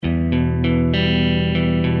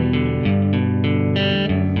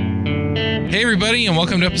Hey, everybody, and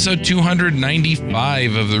welcome to episode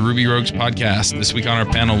 295 of the Ruby Rogues podcast. This week on our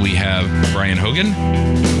panel, we have Brian Hogan.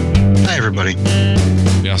 Hi, everybody.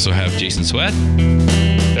 We also have Jason Sweat.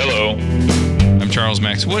 Hello. I'm Charles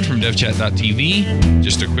Max Wood from DevChat.tv.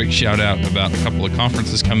 Just a quick shout out about a couple of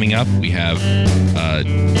conferences coming up. We have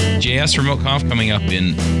JS Remote Conf coming up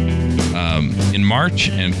in March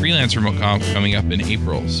and Freelance Remote Conf coming up in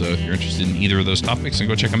April. So if you're interested in either of those topics, then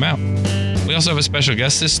go check them out. We also have a special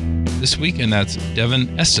guest this week, and that's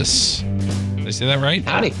Devin Estes. Did I say that right?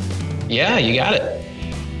 Howdy. Yeah, you got it.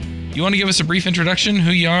 You want to give us a brief introduction?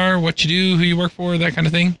 Who you are, what you do, who you work for, that kind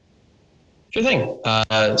of thing? Sure thing.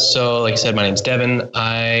 So like I said, my name's Devin.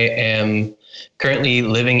 I am currently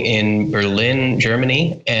living in Berlin,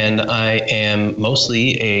 Germany, and I am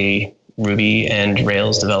mostly a Ruby and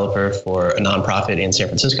Rails developer for a nonprofit in San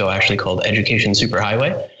Francisco, actually called Education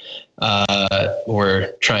Superhighway.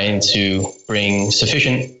 We're trying to bring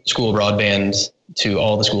sufficient school broadband to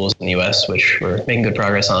all the schools in the U.S., which we're making good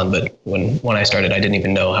progress on. But when I started, I didn't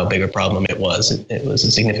even know how big a problem it was. It was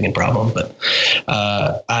a significant problem. But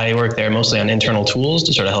I work there mostly on internal tools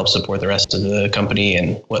to sort of help support the rest of the company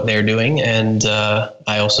and what they're doing. And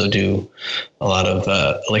I also do a lot of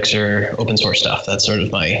Elixir open source stuff. That's sort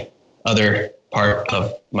of my other part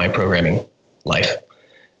of my programming life.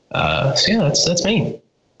 So yeah, that's me.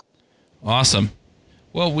 Awesome.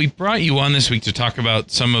 Well, we brought you on this week to talk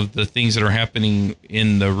about some of the things that are happening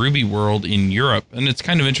in the Ruby world in Europe. And it's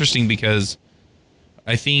kind of interesting because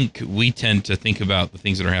I think we tend to think about the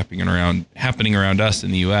things that are happening around us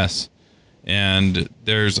in the US. And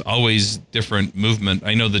there's always different movement.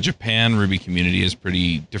 I know the Japan Ruby community is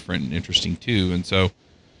pretty different and interesting too. And so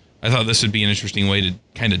I thought this would be an interesting way to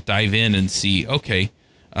kind of dive in and see, okay,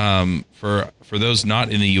 for those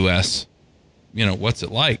not in the US, you know, what's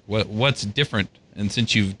it like? What's different? And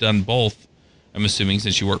since you've done both, I'm assuming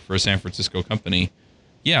since you work for a San Francisco company,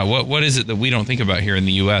 yeah, what is it that we don't think about here in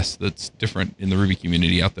the US that's different in the Ruby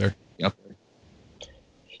community out there? Yep.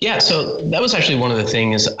 Yeah, so that was actually one of the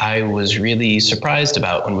things I was really surprised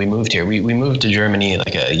about when we moved here. We moved to Germany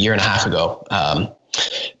like a year and a half ago.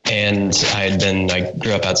 And I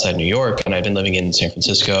grew up outside New York, and I'd been living in San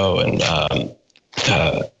Francisco, and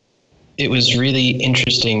it was really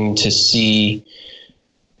interesting to see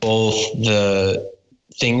both the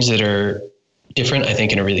things that are different, I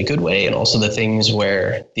think, in a really good way, and also the things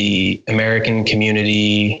where the American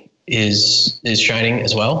community is shining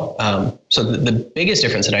as well. So the biggest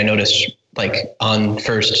difference that I noticed, like on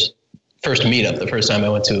first meetup, the first time I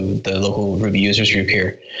went to the local Ruby users group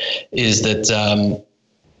here, is that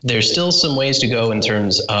there's still some ways to go in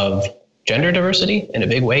terms of gender diversity in a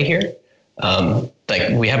big way here. Like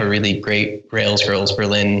we have a really great Rails Girls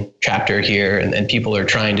Berlin chapter here, and people are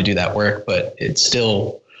trying to do that work, but it's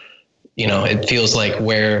still, you know, it feels like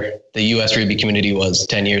where the US Ruby community was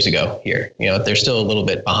 10 years ago here. You know, they're still a little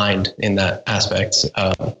bit behind in that aspect.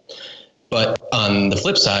 But on the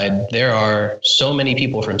flip side, there are so many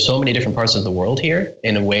people from so many different parts of the world here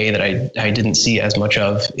in a way that I didn't see as much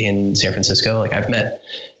of in San Francisco. Like I've met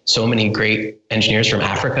so many great engineers from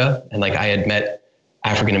Africa, and like I had met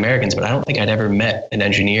African Americans, but I don't think I'd ever met an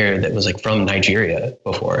engineer that was like from Nigeria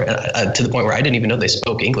before, to the point where I didn't even know they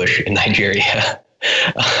spoke English in Nigeria.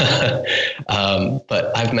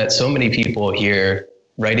 But I've met so many people here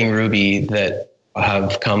writing Ruby that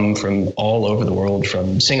have come from all over the world,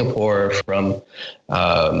 from Singapore, from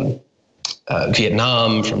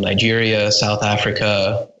Vietnam, from Nigeria, South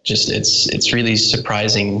Africa. Just it's really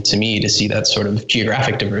surprising to me to see that sort of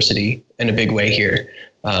geographic diversity in a big way here.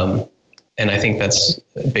 And I think that's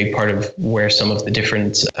a big part of where some of the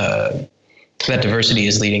different, that diversity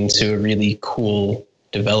is leading to a really cool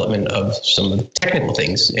development of some of the technical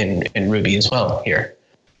things in Ruby as well here.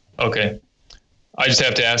 Okay. I just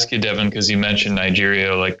have to ask you, Devin, because you mentioned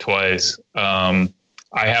Nigeria like twice. I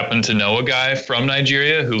happen to know a guy from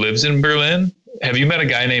Nigeria who lives in Berlin. Have you met a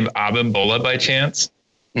guy named Abimbola by chance?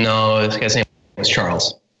 No, this guy's name is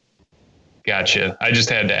Charles. Gotcha. I just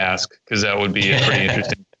had to ask because that would be a pretty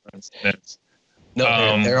interesting difference. No,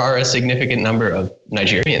 there are a significant number of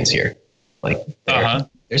Nigerians here. Like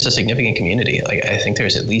there's a significant community. Like I think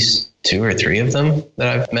there's at least 2 or 3 of them that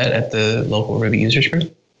I've met at the local Ruby users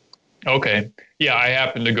group. Okay. Yeah, I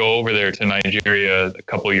happened to go over there to Nigeria a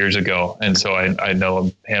couple of years ago. And so I know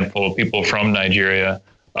a handful of people from Nigeria.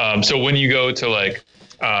 So when you go to like,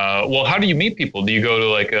 how do you meet people? Do you go to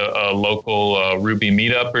like a local Ruby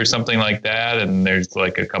meetup or something like that? And there's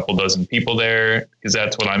like a couple dozen people there? Because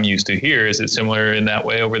that's what I'm used to here. Is it similar in that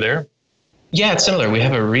way over there? Yeah, it's similar. We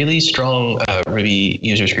have a really strong Ruby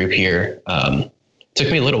users group here. Took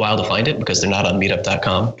me a little while to find it because they're not on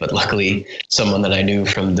meetup.com, but luckily someone that I knew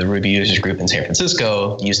from the Ruby users group in San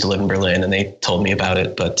Francisco used to live in Berlin, and they told me about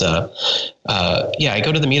it. But yeah, I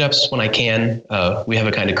go to the meetups when I can. We have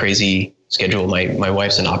a kind of crazy schedule. My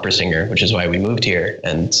wife's an opera singer, which is why we moved here.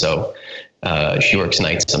 And so she works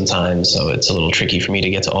nights sometimes, so it's a little tricky for me to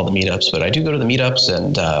get to all the meetups, but I do go to the meetups.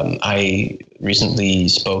 And I recently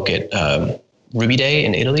spoke at Ruby Day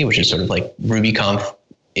in Italy, which is sort of like RubyConf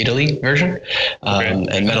Italy version, and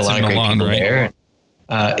met a lot of great people there.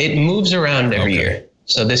 It moves around every year.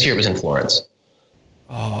 So this year it was in Florence.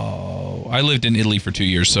 Oh, I lived in Italy for 2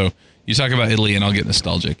 years. So you talk about Italy and I'll get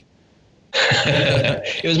nostalgic.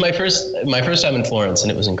 It was my first time in Florence, and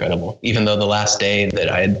it was incredible. Even though the last day that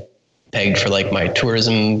I had pegged for like my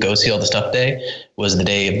tourism go see all the stuff day was the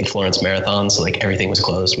day of the Florence Marathon. So like everything was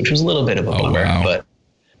closed, which was a little bit of a bummer, wow.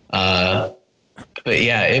 But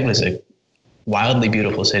yeah, it was a wildly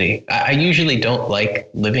beautiful city. I usually don't like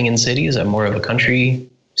living in cities. I'm more of a country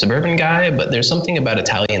suburban guy, but there's something about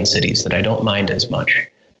Italian cities that I don't mind as much.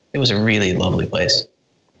 It was a really lovely place.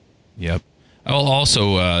 Yep. I'll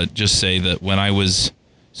also just say that when I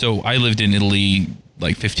lived in Italy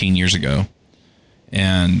like 15 years ago,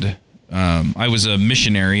 and I was a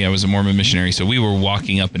missionary. I was a Mormon missionary. So we were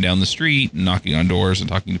walking up and down the street and knocking on doors and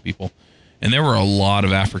talking to people. And there were a lot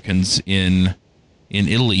of Africans in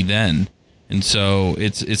Italy then. And so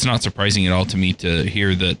it's not surprising at all to me to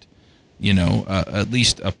hear that, at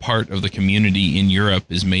least a part of the community in Europe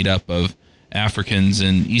is made up of Africans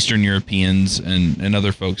and Eastern Europeans and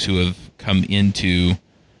other folks who have come into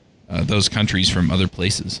those countries from other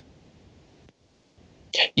places.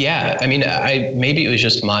 Yeah, I mean, maybe it was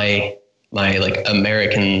just my like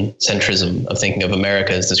American centrism of thinking of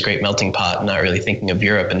America as this great melting pot, not really thinking of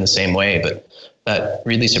Europe in the same way. But that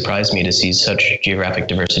really surprised me to see such geographic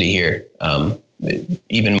diversity here,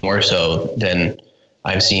 even more so than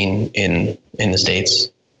I've seen in the States,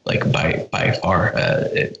 like by far.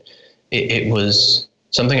 It was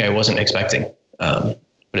something I wasn't expecting, but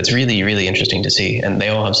it's really, really interesting to see. And they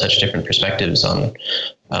all have such different perspectives on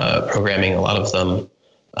programming. A lot of them,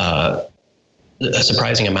 a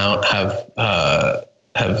surprising amount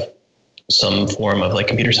have some form of like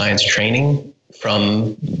computer science training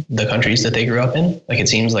from the countries that they grew up in. Like it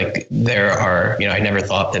seems like there are, I never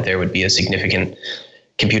thought that there would be a significant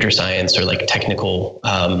computer science or like technical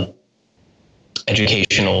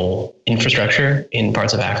educational infrastructure in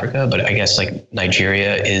parts of Africa, but I guess like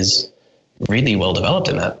Nigeria is really well developed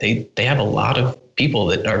in that. They have a lot of people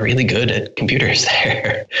that are really good at computers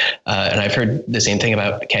there. And I've heard the same thing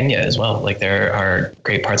about Kenya as well. Like there are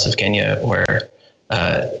great parts of Kenya where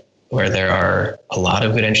there are a lot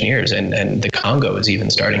of good engineers, and the Congo is even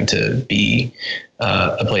starting to be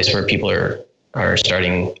a place where people are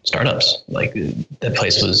starting startups. Like that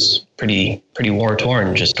place was pretty war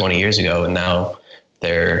torn just 20 years ago, and now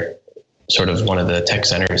they're sort of one of the tech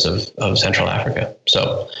centers of Central Africa.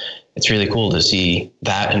 So it's really cool to see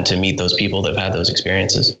that and to meet those people that have had those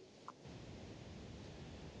experiences.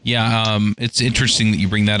 Yeah, it's interesting that you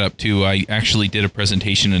bring that up too. I actually did a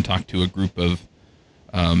presentation and talked to a group of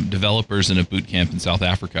developers in a boot camp in South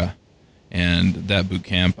Africa, and that boot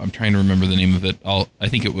camp, I'm trying to remember the name of it. I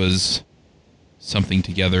think it was something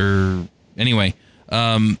together. Anyway,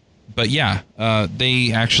 but yeah,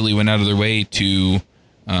 they actually went out of their way to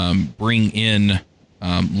bring in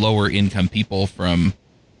lower income people from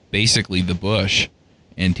basically the bush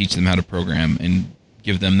and teach them how to program and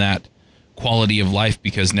give them that quality of life,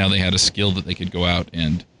 because now they had a skill that they could go out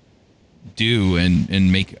and do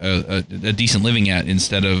and make a decent living at,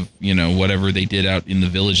 instead of whatever they did out in the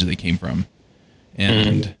village that they came from.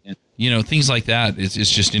 And things like that is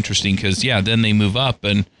just interesting, because then they move up,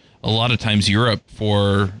 and a lot of times Europe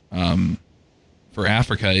for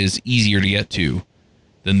Africa is easier to get to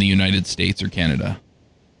than the United States or Canada.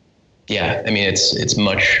 Yeah, I mean it's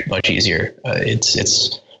much easier.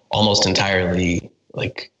 It's almost entirely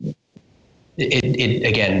like it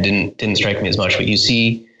again didn't strike me as much, but you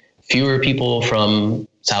see fewer people from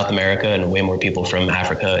South America and way more people from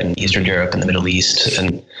Africa and Eastern Europe and the Middle East,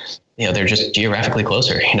 and they're just geographically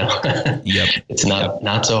closer. Yep. It's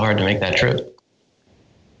not so hard to make that trip.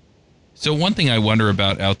 So one thing I wonder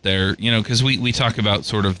about out there, because we talk about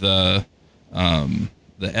sort of the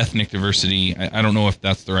ethnic diversity. I don't know if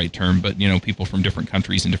that's the right term, but people from different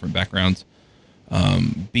countries and different backgrounds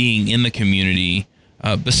being in the community.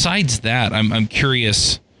 Besides that, I'm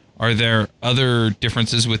curious, are there other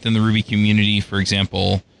differences within the Ruby community? For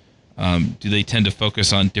example, Do they tend to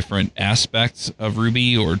focus on different aspects of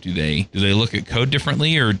Ruby, or do they look at code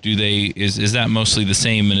differently, or is that mostly the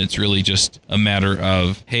same and it's really just a matter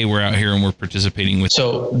of, hey, we're out here and we're participating with?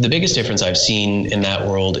 So the biggest difference I've seen in that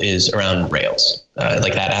world is around Rails.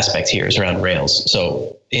 Like that aspect here is around Rails.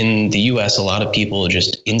 So in the US, a lot of people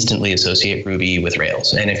just instantly associate Ruby with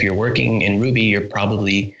Rails. And if you're working in Ruby, you're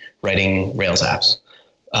probably writing Rails apps.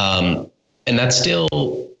 And that's still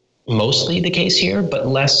mostly the case here, but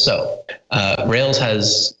less so. Rails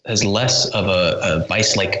has less of a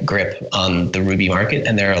vice-like grip on the Ruby market,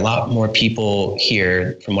 and there are a lot more people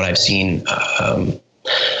here, from what I've seen,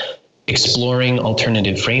 exploring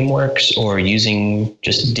alternative frameworks or using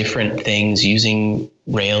just different things, using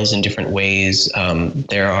Rails in different ways.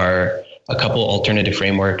 There are a couple alternative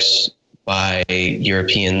frameworks by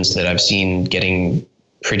Europeans that I've seen getting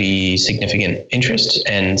pretty significant interest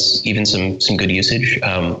and even some good usage.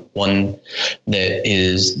 One that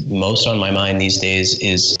is most on my mind these days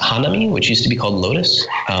is Hanami, which used to be called Lotus,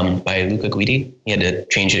 by Luca Guidi. He had to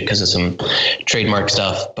change it because of some trademark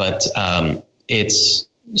stuff, but it's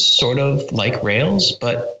sort of like Rails,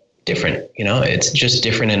 but different. It's just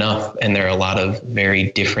different enough, and there are a lot of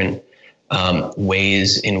very different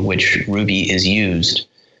ways in which Ruby is used.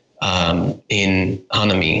 In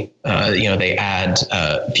Hanami, they add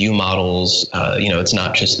view models. It's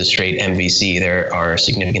not just the straight MVC. There are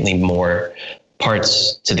significantly more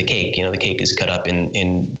parts to the cake. The cake is cut up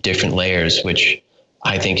in different layers, which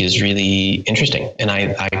I think is really interesting. And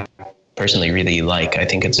I personally really like. I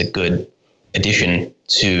think it's a good addition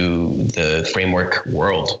to the framework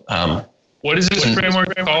world. What is this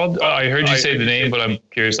framework called? I heard you say the name, but I'm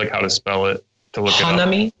curious how to spell it to look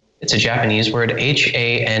Hanami. It up. It's a Japanese word,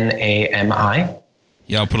 Hanami.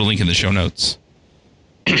 Yeah, I'll put a link in the show notes.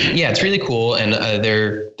 Yeah, it's really cool, and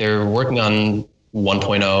they're working on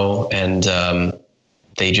 1.0, and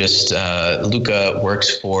they just Luca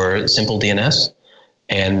works for Simple DNS,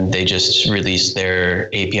 and they just released their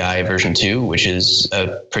API version 2, which is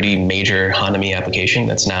a pretty major Hanami application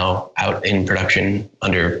that's now out in production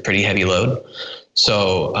under pretty heavy load.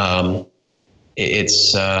 So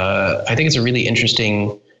it's I think it's a really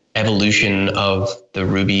interesting evolution of the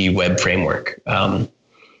Ruby web framework.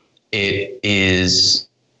 It is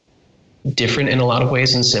different in a lot of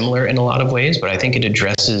ways and similar in a lot of ways, but I think it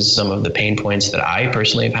addresses some of the pain points that I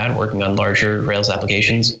personally have had working on larger Rails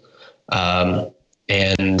applications.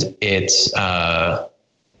 And it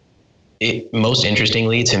most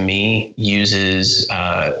interestingly to me uses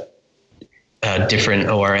a different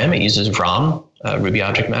ORM. It uses ROM, Ruby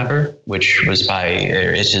Object Mapper, which was is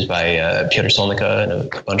by Piotr Solnika and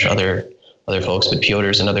a bunch of other folks. But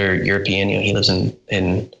Piotr's another European. He lives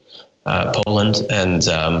in Poland, and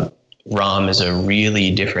ROM is a really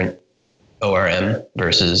different ORM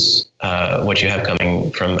versus what you have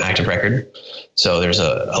coming from Active Record. So there's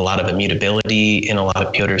a lot of immutability in a lot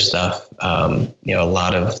of Piotr's stuff. A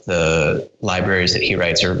lot of the libraries that he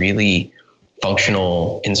writes are really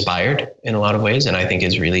functional inspired in a lot of ways, and I think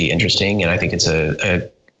is really interesting. And I think it's a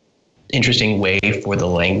interesting way for the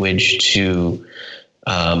language to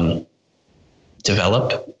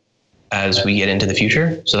develop as we get into the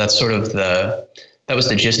future. So that's sort of that was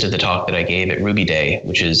the gist of the talk that I gave at Ruby Day,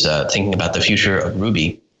 which is thinking about the future of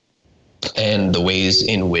Ruby and the ways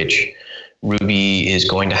in which Ruby is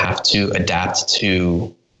going to have to adapt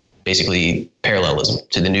to basically parallelism,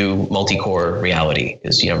 to the new multi-core reality.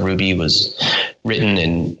 Because Ruby was written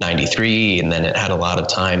in 93, and then it had a lot of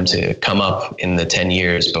time to come up in the 10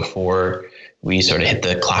 years before we sort of hit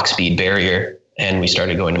the clock speed barrier, and we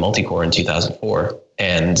started going to multi-core in 2004.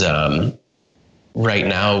 And right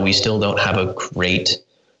now, we still don't have a great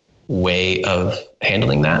way of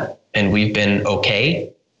handling that, and we've been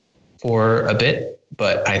okay for a bit.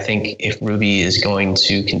 But I think if Ruby is going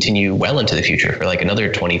to continue well into the future for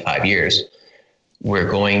another 25 years, we're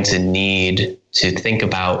going to need to think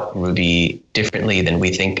about Ruby differently than we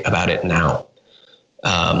think about it now.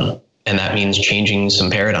 And that means changing some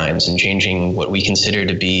paradigms and changing what we consider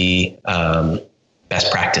to be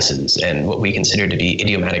best practices and what we consider to be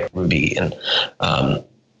idiomatic Ruby. And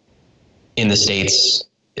in the States,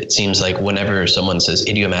 it seems like whenever someone says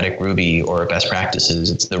idiomatic Ruby or best practices,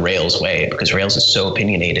 it's the Rails way, because Rails is so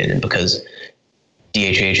opinionated and because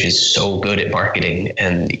DHH is so good at marketing,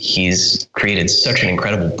 and he's created such an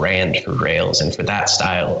incredible brand for Rails and for that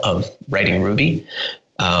style of writing Ruby.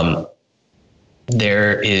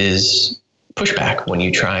 There is pushback when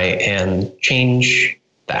you try and change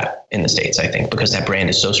that in the States, I think, because that brand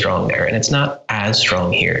is so strong there, and it's not as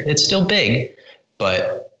strong here. It's still big,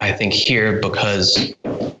 but I think here, because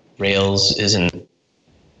Rails isn't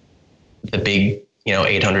the big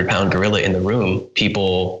 800-pound gorilla in the room.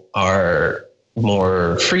 People are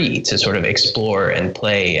more free to sort of explore and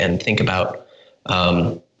play and think about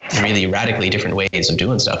really radically different ways of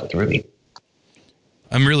doing stuff with Ruby.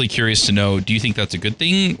 I'm really curious to know, do you think that's a good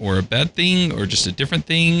thing or a bad thing or just a different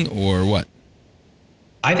thing or what?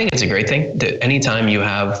 I think it's a great thing that anytime you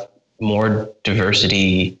have more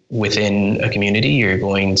diversity within a community, you're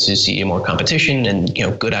going to see more competition, and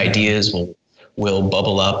good ideas will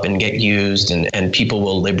bubble up and get used, and people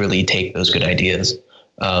will liberally take those good ideas.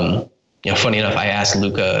 Funny enough, I asked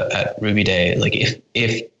Luca at Ruby Day, like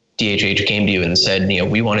if DHH came to you and said,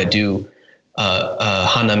 we want to do a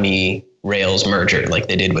Hanami Rails merger like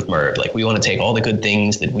they did with Merv. Like, we want to take all the good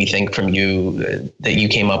things that we think from you that you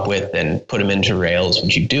came up with and put them into Rails.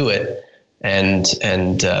 Would you do it? And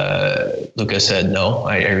Luca said, no,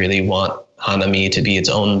 I really want Hanami to be its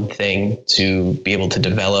own thing, to be able to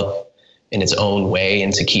develop in its own way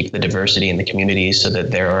and to keep the diversity in the community so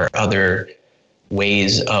that there are other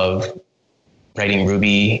ways of writing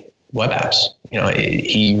Ruby web apps.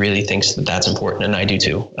 He really thinks that that's important, and I do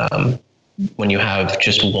too. When you have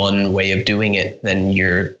just one way of doing it, then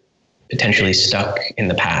you're potentially stuck in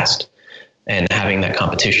the past, and having that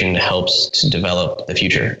competition helps to develop the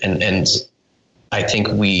future. And I think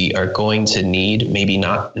we are going to need, maybe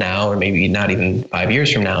not now or maybe not even 5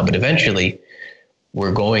 years from now, but eventually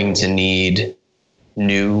we're going to need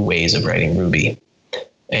new ways of writing Ruby.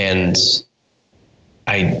 And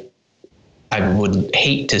I would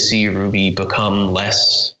hate to see Ruby become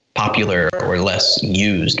less popular or less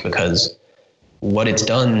used, because what it's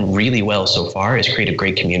done really well so far is create a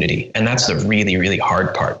great community. And that's the really, really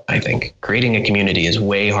hard part, I think. Creating a community is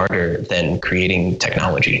way harder than creating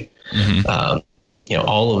technology. Mm-hmm.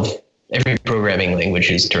 Every programming language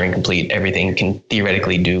is Turing complete. Everything can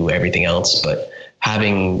theoretically do everything else, but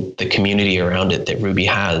having the community around it that Ruby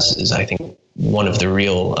has is, I think, one of the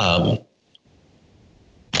real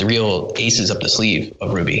aces up the sleeve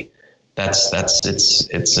of Ruby. That's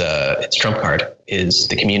its trump card is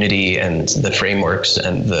the community and the frameworks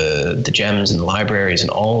and the gems and the libraries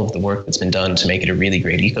and all of the work that's been done to make it a really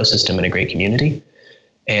great ecosystem and a great community.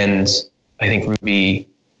 And I think Ruby,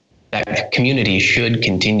 that community should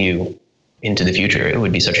continue into the future. It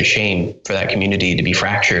would be such a shame for that community to be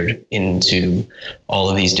fractured into all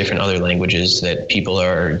of these different other languages that people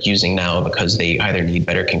are using now because they either need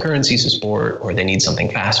better concurrency support or they need something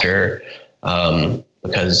faster,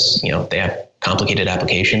 because they have complicated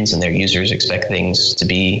applications and their users expect things to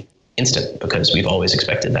be instant, because we've always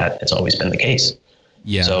expected that. It's always been the case.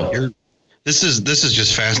 Yeah. So this is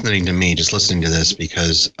just fascinating to me, just listening to this,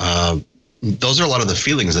 because those are a lot of the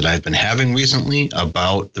feelings that I've been having recently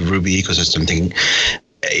about the Ruby ecosystem, thinking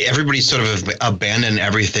everybody sort of abandoned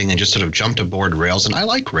everything and just sort of jumped aboard Rails. And I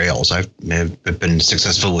like Rails. I've been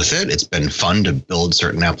successful with it. It's been fun to build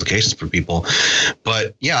certain applications for people.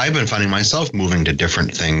 But yeah, I've been finding myself moving to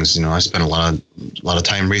different things. I spent a lot of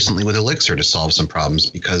time recently with Elixir to solve some problems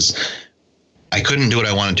because I couldn't do what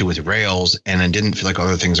I wanted to with Rails, and I didn't feel like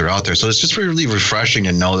other things are out there. So it's just really refreshing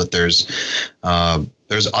to know that there's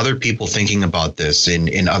other people thinking about this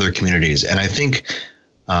in other communities. And I think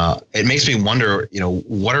it makes me wonder,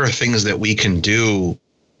 what are things that we can do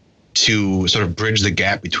to sort of bridge the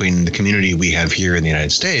gap between the community we have here in the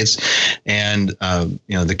United States and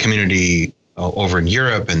the community over in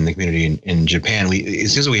Europe and the community in Japan. It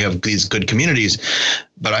seems that we have these good communities,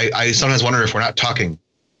 but I sometimes wonder if we're not talking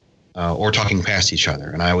or talking past each other.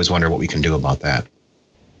 And I always wonder what we can do about that.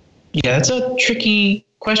 Yeah, that's a tricky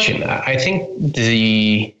question. I think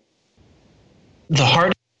the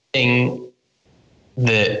hardest thing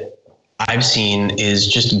that I've seen is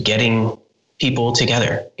just getting people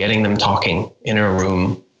together, getting them talking in a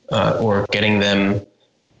room, or getting them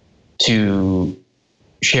to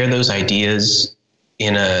share those ideas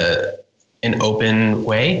in an open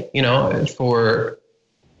way.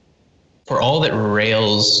 For all that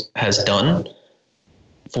Rails has done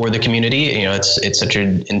for the community, it's such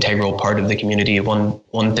an integral part of the community.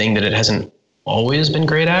 One thing that it hasn't always been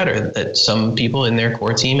great at, or that some people in their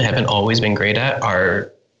core team haven't always been great at,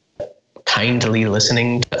 are kindly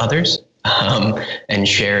listening to others, and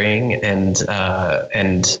sharing,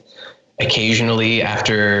 and occasionally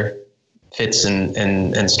after fits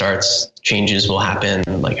and starts, changes will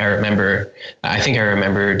happen. Like I think I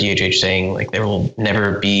remember DHH saying, like, there will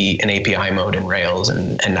never be an API mode in Rails,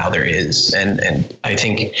 and now there is. And I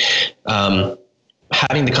think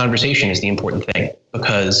having the conversation is the important thing,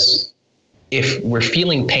 because if we're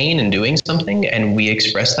feeling pain in doing something and we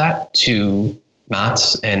express that to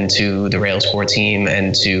Mats and to the Rails core team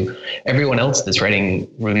and to everyone else that's writing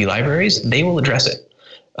Ruby libraries, they will address it.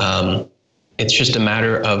 It's just a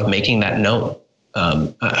matter of making that known.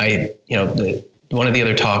 One of the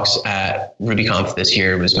other talks at RubyConf this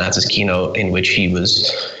year was Matz's keynote, in which he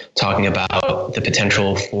was talking about the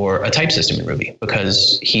potential for a type system in Ruby,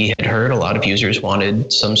 because he had heard a lot of users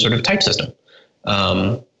wanted some sort of type system.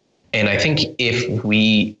 And I think if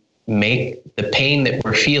we make the pain that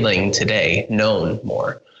we're feeling today known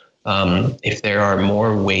more, if there are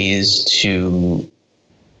more ways to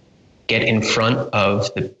get in front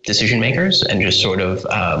of the decision makers and just sort of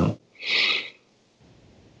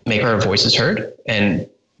make our voices heard, and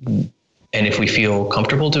if we feel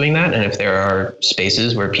comfortable doing that, and if there are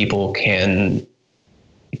spaces where people can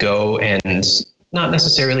go and not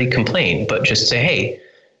necessarily complain, but just say, hey,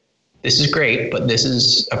 this is great, but this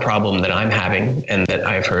is a problem that I'm having and that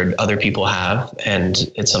I've heard other people have,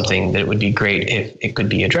 and it's something that would be great if it could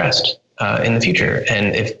be addressed in the future.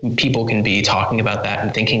 And if people can be talking about that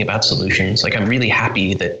and thinking about solutions, like I'm really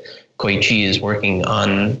happy that Koichi is working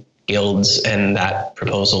on guilds and that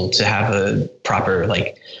proposal to have a proper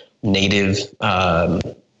like native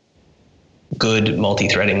good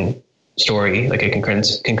multi-threading story, like a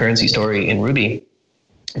concurrency story in Ruby.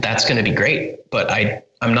 That's going to be great, but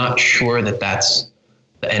I'm not sure that that's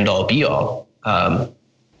the end all be all. I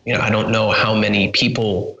don't know how many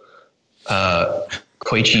people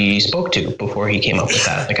Koichi spoke to before he came up with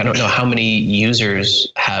that. Like, I don't know how many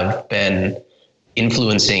users have been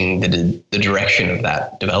influencing the direction of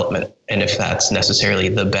that development, and if that's necessarily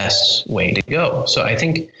the best way to go. So I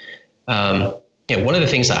think, one of the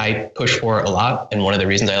things that I push for a lot, and one of the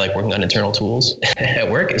reasons I like working on internal tools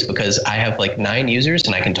at work, is because I have like 9 users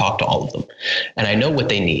and I can talk to all of them, and I know what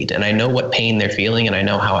they need, and I know what pain they're feeling, and I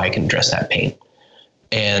know how I can address that pain.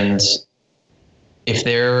 And if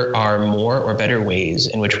there are more or better ways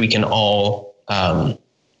in which we can all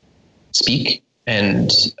speak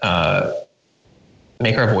and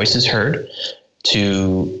make our voices heard,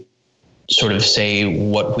 to sort of say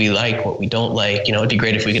what we like, what we don't like. It'd be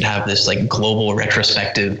great if we could have this like global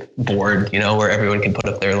retrospective board, where everyone can put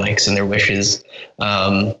up their likes and their wishes.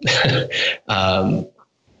 But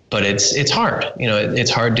it's hard.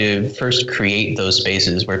 It's hard to first create those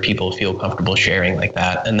spaces where people feel comfortable sharing like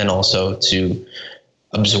that, and then also to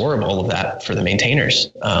absorb all of that for the maintainers.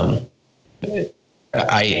 I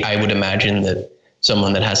would imagine that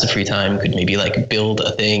someone that has the free time could maybe like build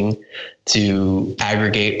a thing to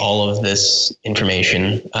aggregate all of this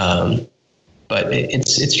information. But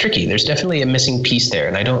it's tricky. There's definitely a missing piece there,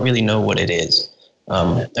 and I don't really know what it is.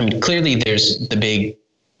 Clearly there's the big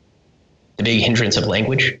hindrance of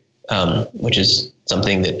language, which is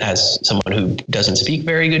something that, as someone who doesn't speak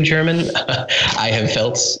very good German, I have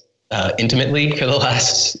felt intimately for the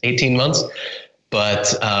last 18 months.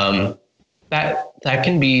 But that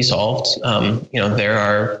can be solved. There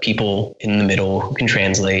are people in the middle who can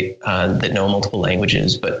translate that know multiple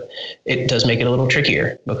languages, but it does make it a little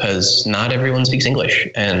trickier because not everyone speaks English,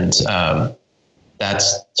 and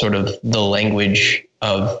that's sort of the language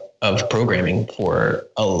of programming for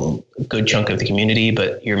a good chunk of the community.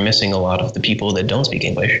 But you're missing a lot of the people that don't speak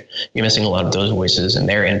English. You're missing a lot of those voices and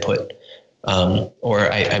their input.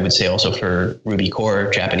 Or I would say also for Ruby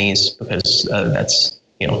core Japanese, because that's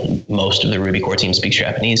most of the Ruby core team speaks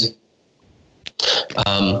Japanese.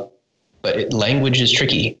 But language is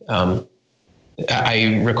tricky.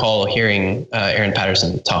 I recall hearing Aaron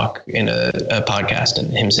Patterson talk in a podcast,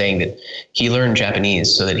 and him saying that he learned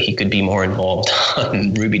Japanese so that he could be more involved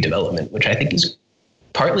on Ruby development, which I think is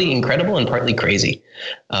partly incredible and partly crazy,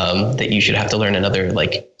 that you should have to learn another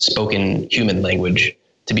like spoken human language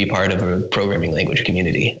to be part of a programming language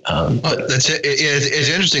community. That's it. It's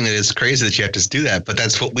interesting that it's crazy that you have to do that, but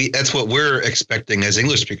that's what we're expecting as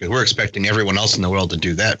English speakers. We're expecting everyone else in the world to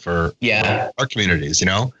do that for our communities,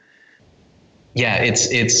 Yeah,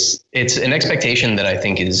 it's an expectation that I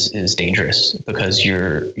think is dangerous, because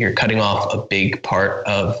you're cutting off a big part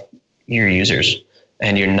of your users,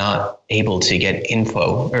 and you're not able to get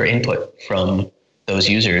info or input from those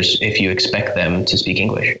users if you expect them to speak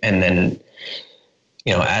English. And then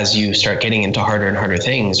as you start getting into harder and harder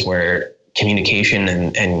things where communication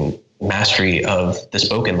and mastery of the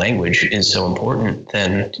spoken language is so important,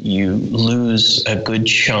 then you lose a good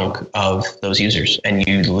chunk of those users, and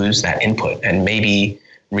you lose that input and maybe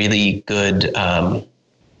really good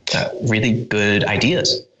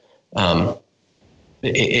ideas.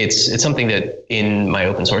 It's something that in my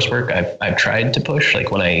open source work I've tried to push. Like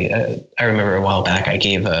when I remember a while back I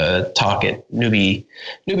gave a talk at Newbie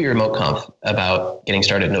Remote Conf about getting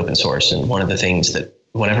started in open source, and one of the things that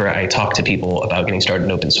whenever I talk to people about getting started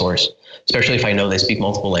in open source, especially if I know they speak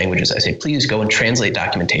multiple languages, I say, please go and translate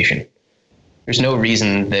documentation. there's no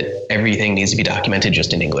reason that everything needs to be documented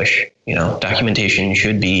just in English. Documentation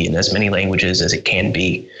should be in as many languages as it can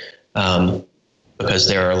be, because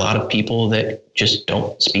there are a lot of people that just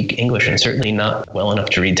don't speak English, and certainly not well enough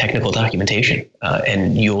to read technical documentation.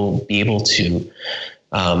 And you'll be able to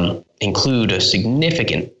include a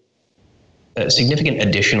significant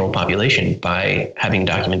additional population by having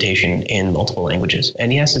documentation in multiple languages.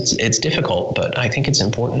 And yes, it's difficult, but I think it's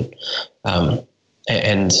important.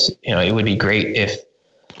 And it would be great if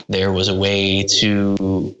there was a way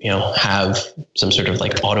to have some sort of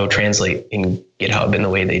like auto translate in GitHub in the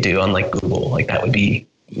way they do on like Google. Like that would be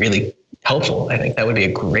really helpful. I think that would be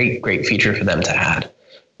a great feature for them to add,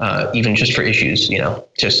 even just for issues,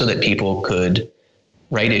 just so that people could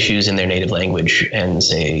write issues in their native language and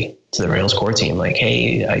say to the Rails core team, like,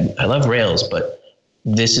 hey, I love Rails, but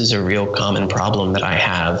this is a real common problem that I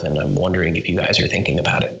have, and I'm wondering if you guys are thinking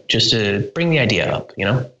about it, just to bring the idea up,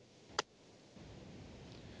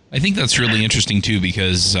 I think that's really interesting too,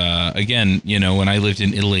 because again, when I lived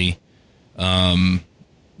in Italy, for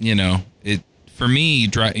me,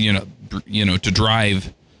 to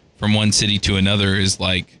drive from one city to another is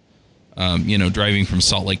like, driving from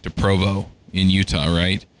Salt Lake to Provo in Utah,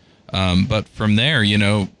 right? But from there,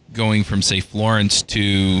 going from say Florence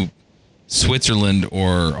to Switzerland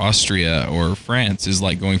or Austria or France is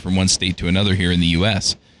like going from one state to another here in the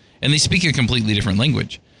U.S. And they speak a completely different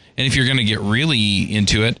language. And if you're going to get really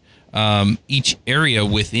into it, each area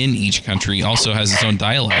within each country also has its own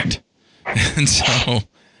dialect. And so,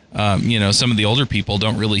 some of the older people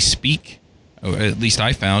don't really speak, or at least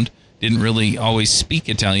I found, didn't really always speak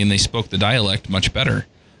Italian. They spoke the dialect much better.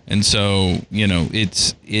 And so,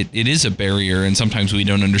 it is a barrier, and sometimes we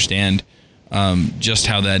don't understand just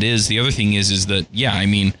how that is. The other thing is that,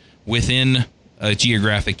 within a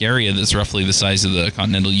geographic area that's roughly the size of the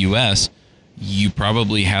continental U.S., you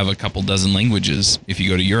probably have a couple dozen languages if you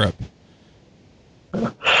go to Europe.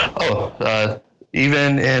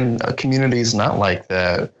 Even in communities not like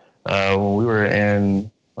that.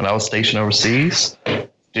 When I was stationed overseas,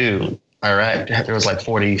 dude, Iraq, there was like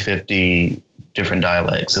 40, 50 different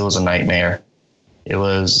dialects. It was a nightmare. It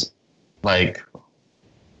was like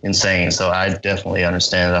insane. So I definitely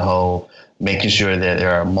understand the whole making sure that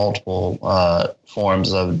there are multiple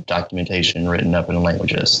forms of documentation written up in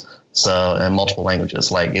languages. So in multiple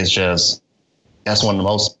languages, like that's one of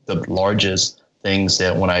the largest things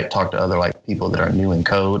that when I talk to other like people that are new in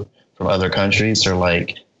code from other countries, they're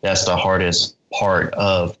like, that's the hardest part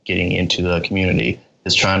of getting into the community,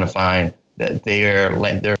 is trying to find that their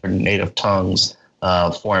native tongues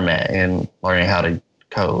format and learning how to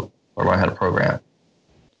code or learn how to program.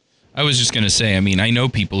 I was just going to say, I know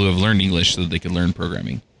people who have learned English so that they could learn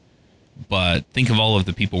programming. But think of all of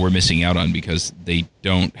the people we're missing out on because they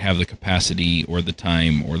don't have the capacity or the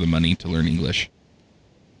time or the money to learn English.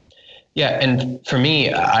 Yeah, and for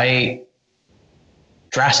me, I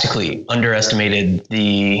drastically underestimated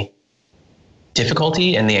the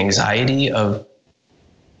difficulty and the anxiety of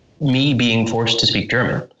me being forced to speak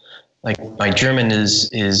German. Like, my German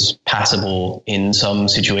is passable in some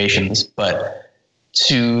situations, but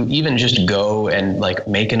to even just go and like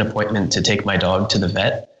make an appointment to take my dog to the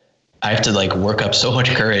vet, I have to like work up so much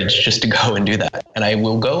courage just to go and do that. And I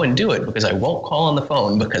will go and do it because I won't call on the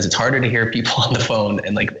phone because it's harder to hear people on the phone.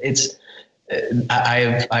 And like,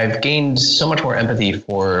 I've gained so much more empathy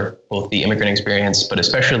for both the immigrant experience, but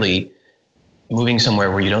especially moving somewhere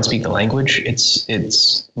where you don't speak the language.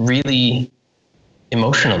 It's really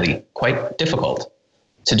emotionally quite difficult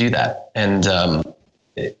to do that. And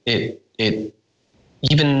it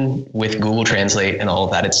even with Google Translate and all of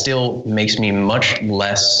that, it still makes me much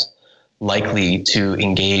less likely to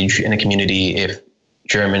engage in a community if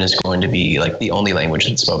German is going to be like the only language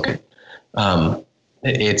that's spoken.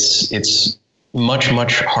 It's much,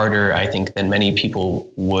 much harder, I think, than many people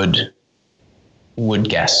would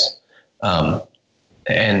guess.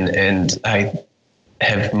 And I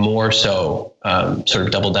have more so sort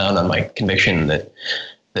of doubled down on my conviction that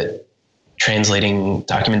translating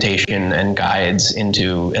documentation and guides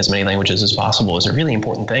into as many languages as possible is a really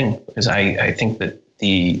important thing, because I think that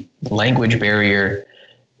the language barrier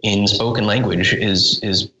in spoken language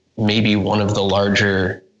is maybe one of the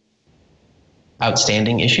larger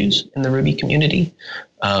outstanding issues in the Ruby community.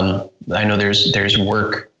 I know there's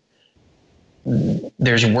work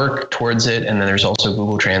towards it, and then there's also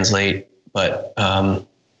Google Translate, but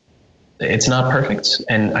it's not perfect.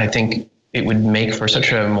 And I think it would make for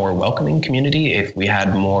such a more welcoming community if we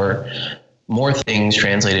had more things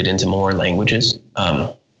translated into more languages.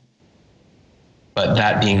 But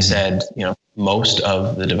that being said, most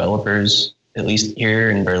of the developers, at least here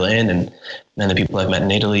in Berlin, and then the people I've met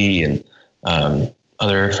in Italy and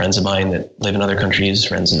Other friends of mine that live in other countries,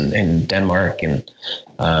 friends in Denmark and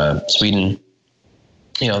Sweden,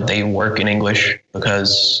 they work in English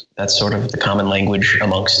because that's sort of the common language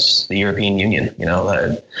amongst the European Union.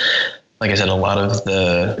 Like I said, a lot of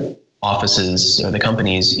the offices or the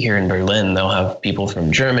companies here in Berlin, they'll have people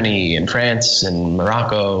from Germany and France and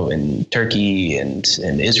Morocco and Turkey and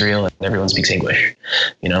Israel, and everyone speaks English,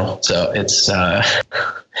 so it's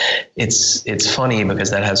funny because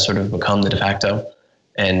that has sort of become the de facto,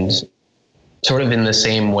 and sort of in the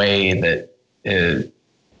same way that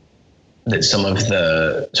that some of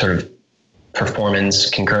the sort of performance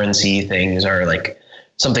concurrency things are like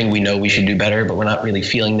something we know we should do better, but we're not really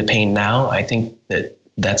feeling the pain now. I think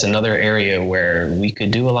that's another area where we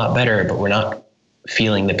could do a lot better, but we're not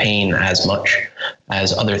feeling the pain as much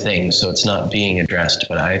as other things. So it's not being addressed,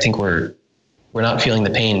 but I think we're not feeling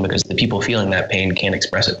the pain because the people feeling that pain can't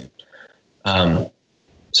express it.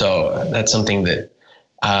 So that's something that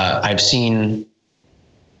I've seen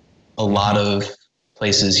a lot of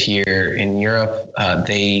places here in Europe.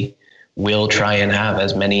 They will try and have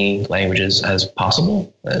as many languages as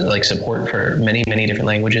possible, like support for many, many different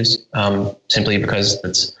languages, simply because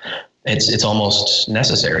it's almost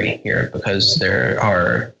necessary here because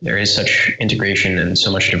there is such integration and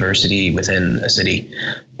so much diversity within a city.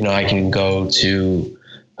 I can go to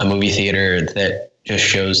a movie theater that just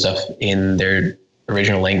shows stuff in their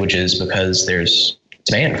original languages because there's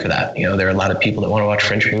demand for that. There are a lot of people that want to watch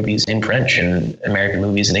French movies in French and American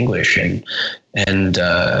movies in English and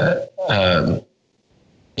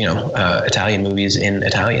Italian movies in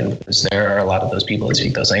Italian, because there are a lot of those people that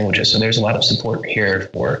speak those languages. So there's a lot of support here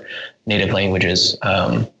for native languages,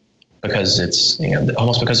 because it's,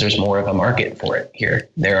 almost because there's more of a market for it here.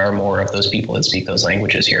 There are more of those people that speak those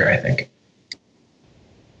languages here, I think.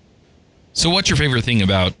 So what's your favorite thing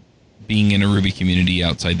about being in a Ruby community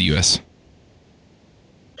outside the US?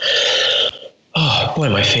 Oh boy,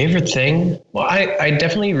 my favorite thing. Well, I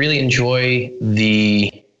definitely really enjoy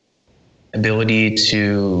the ability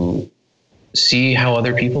to see how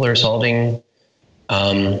other people are solving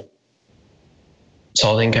kind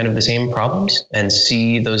of the same problems and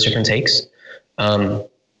see those different takes.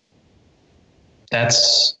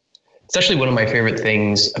 It's actually one of my favorite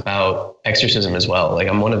things about Exorcism as well. Like,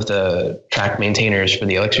 I'm one of the track maintainers for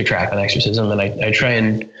the Elixir track on Exorcism, and I try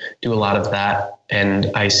and do a lot of that.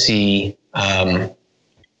 And I see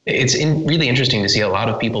it's really interesting to see a lot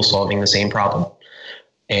of people solving the same problem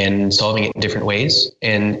and solving it in different ways.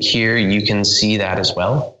 And here you can see that as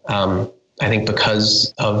well. I think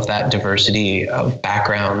because of that diversity of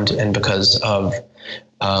background and because of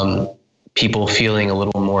people feeling a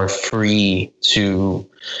little more free to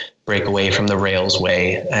break away from the Rails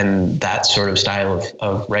way and that sort of style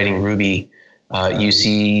of writing Ruby, you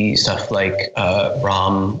see stuff like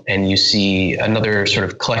ROM, and you see another sort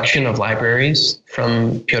of collection of libraries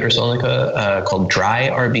from Piotr Solnika called Dry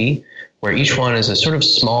RB, where each one is a sort of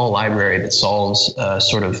small library that solves a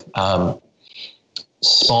sort of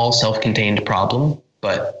small self-contained problem,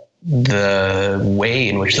 but the way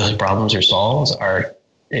in which those problems are solved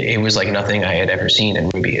it was like nothing I had ever seen in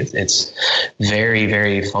Ruby. It's very,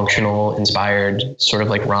 very functional, inspired, sort of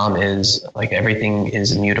like ROM is. Like, everything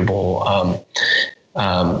is immutable.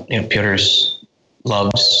 Piotr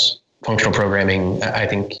loves functional programming. I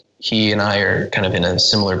think he and I are kind of in a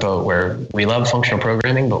similar boat where we love functional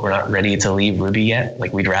programming, but we're not ready to leave Ruby yet.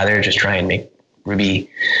 Like, we'd rather just try and make Ruby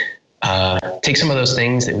take some of those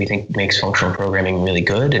things that we think makes functional programming really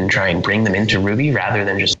good and try and bring them into Ruby rather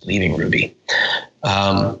than just leaving Ruby.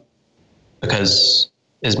 Because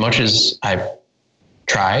as much as I've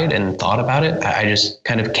tried and thought about it, I just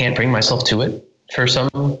kind of can't bring myself to it for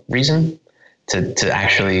some reason to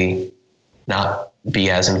actually not be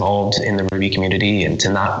as involved in the Ruby community and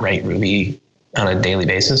to not write Ruby on a daily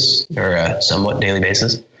basis or a somewhat daily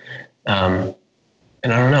basis. And I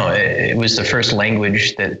don't know, it was the first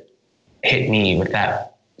language that hit me with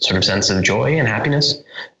that sort of sense of joy and happiness.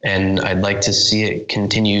 And I'd like to see it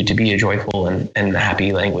continue to be a joyful and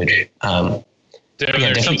happy language.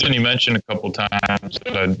 There's something you mentioned a couple times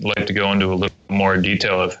that I'd like to go into a little more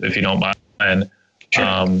detail if you don't mind.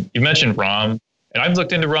 Sure. You mentioned ROM, and I've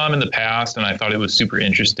looked into ROM in the past and I thought it was super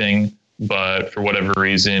interesting, but for whatever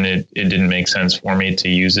reason, it didn't make sense for me to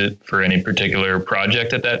use it for any particular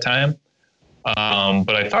project at that time.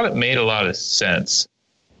 But I thought it made a lot of sense.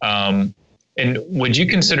 And would you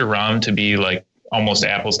consider ROM to be like almost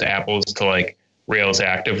apples to apples to like Rails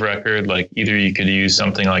Active Record? Like, either you could use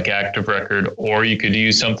something like Active Record or you could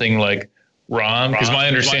use something like ROM? Because my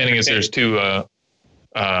understanding is there's two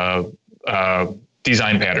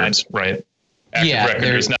design patterns, right? Active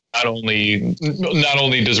record is not only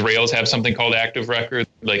does Rails have something called active record,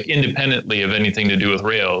 like independently of anything to do with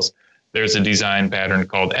Rails, there's a design pattern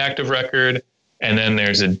called active record, and then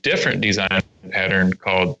there's a different design pattern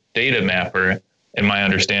called data mapper. And my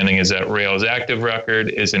understanding is that Rails active record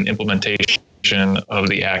is an implementation of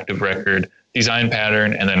the active record design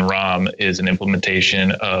pattern, and then ROM is an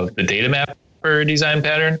implementation of the data mapper design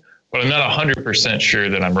pattern. But I'm not 100% sure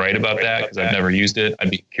that I'm right about that because I've never used it. I'd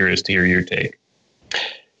be curious to hear your take.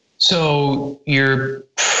 So you're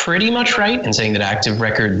pretty much right in saying that active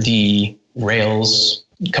record, the Rails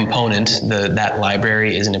component, that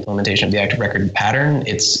library is an implementation of the active record pattern.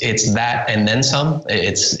 It's that and then some.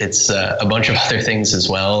 It's a bunch of other things as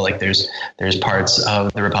well. Like there's parts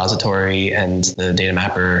of the repository and the data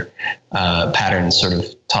mapper patterns sort of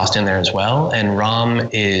tossed in there as well. And ROM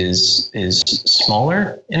is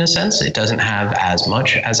smaller in a sense. It doesn't have as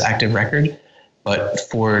much as active record, but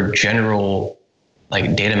for general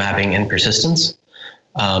like data mapping and persistence,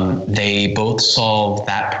 they both solve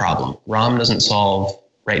that problem. ROM doesn't solve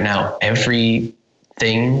right now every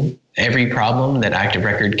problem that active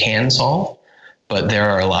record can solve, but there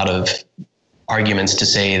are a lot of arguments to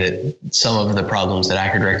say that some of the problems that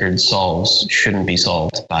active record solves shouldn't be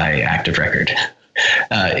solved by active record.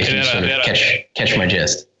 If you sort of catch my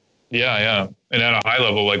gist. Yeah. And at a high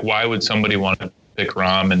level, like why would somebody want to pick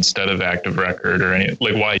ROM instead of active record or any,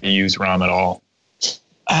 like why use ROM at all?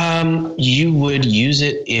 You would use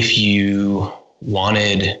it if you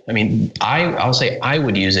wanted, I mean, I'll say I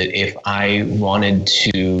would use it if I wanted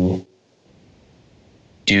to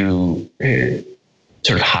do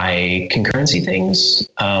sort of high concurrency things,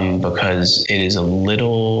 because it is a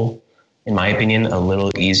little, in my opinion, a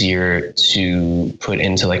little easier to put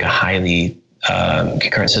into like a highly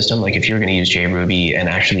concurrent system. Like if you're going to use JRuby and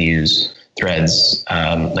actually use threads,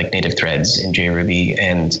 like native threads in JRuby,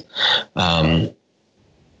 and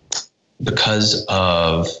because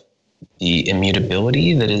of the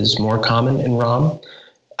immutability that is more common in ROM,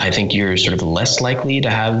 I think you're sort of less likely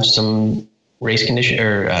to have some race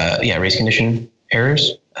condition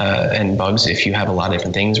errors and bugs if you have a lot of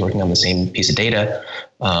different things working on the same piece of data.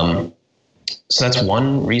 So that's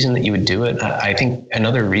one reason that you would do it. I think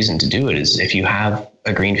another reason to do it is if you have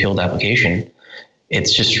a greenfield application,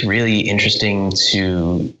 it's just really interesting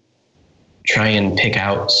to try and pick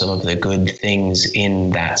out some of the good things in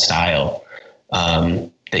that style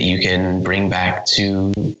that you can bring back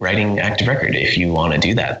to writing active record if you want to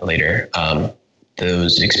do that later.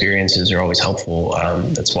 Those experiences are always helpful.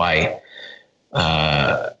 That's why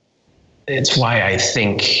I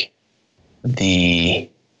think the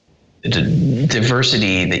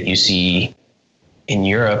diversity that you see in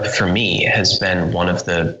Europe for me has been one of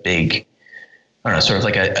the big, I don't know, sort of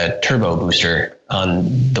like a turbo booster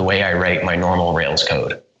on the way I write my normal Rails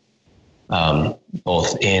code.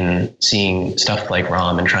 Both in seeing stuff like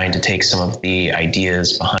ROM and trying to take some of the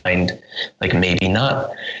ideas behind, like maybe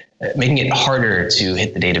not making it harder to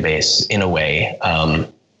hit the database in a way,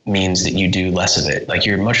 means that you do less of it. Like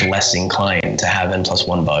you're much less inclined to have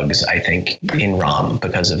N+1 bugs, I think, in ROM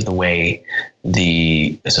because of the way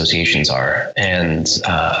the associations are and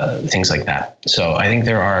things like that. So I think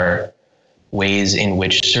there are ways in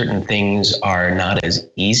which certain things are not as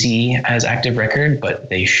easy as active record, but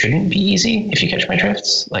they shouldn't be easy, if you catch my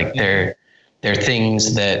drifts. Like they're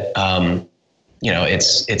things that,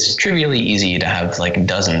 it's trivially easy to have like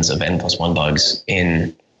dozens of N+1 bugs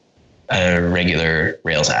in a regular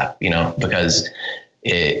Rails app, because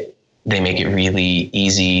they make it really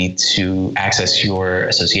easy to access your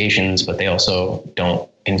associations, but they also don't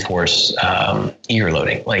enforce eager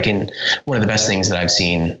loading. Like in one of the best things that I've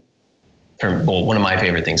seen, one of my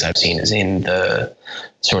favorite things I've seen is in the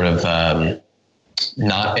sort of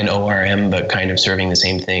not an ORM, but kind of serving the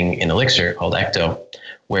same thing in Elixir called Ecto,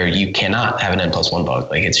 where you cannot have an N+1 bug.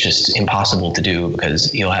 Like it's just impossible to do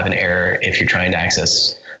because you'll have an error if you're trying to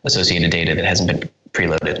access associated data that hasn't been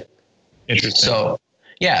preloaded. Interesting. So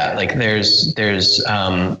yeah, like there's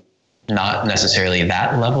not necessarily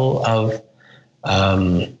that level of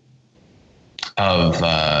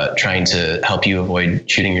trying to help you avoid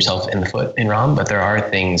shooting yourself in the foot in ROM, but there are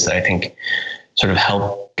things that I think sort of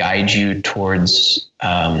help guide you towards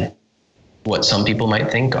what some people might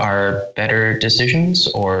think are better decisions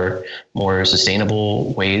or more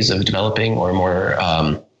sustainable ways of developing, or more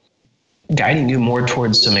guiding you more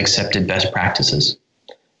towards some accepted best practices,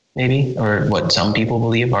 maybe, or what some people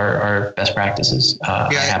believe are best practices.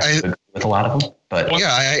 I have to agree with a lot of them. But yeah,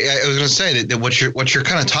 I was going to say that what you're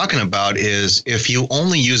kind of talking about is if you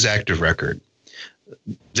only use active record,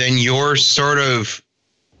 then you're sort of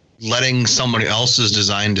letting someone else's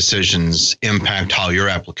design decisions impact how your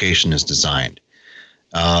application is designed.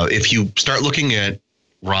 If you start looking at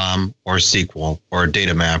ROM or SQL or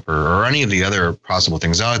Data Mapper or any of the other possible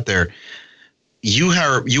things out there, you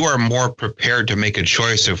are more prepared to make a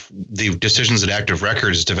choice if the decisions that Active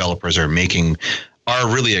Records developers are making are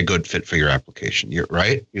really a good fit for your application. You're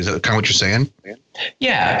right? Is that kind of what you're saying?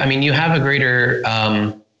 Yeah, I mean, you have a greater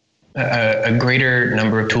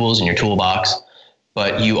number of tools in your toolbox,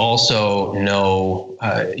 but you also know,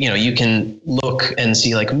 you can look and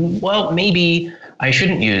see like, well, maybe I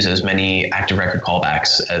shouldn't use as many active record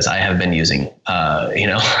callbacks as I have been using.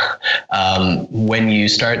 When you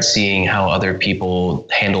start seeing how other people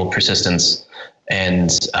handle persistence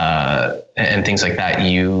and things like that,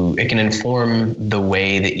 it can inform the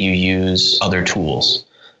way that you use other tools.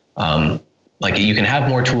 Like you can have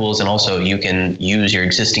more tools, and also you can use your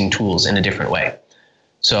existing tools in a different way.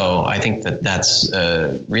 So I think that's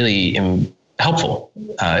really helpful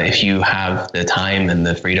if you have the time and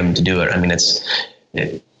the freedom to do it. I mean,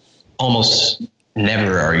 almost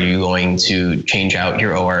never are you going to change out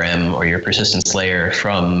your ORM or your persistence layer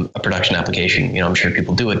from a production application. I'm sure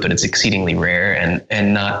people do it, but it's exceedingly rare,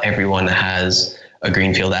 and not everyone has a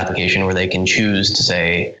greenfield application where they can choose to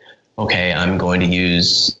say, okay, I'm going to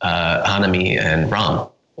use Hanami and ROM,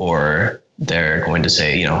 or they're going to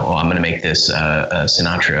say, I'm going to make this a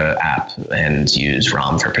Sinatra app and use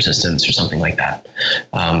ROM for persistence or something like that.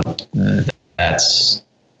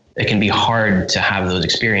 It can be hard to have those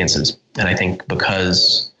experiences. And I think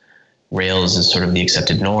because Rails is sort of the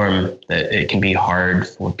accepted norm, that it can be hard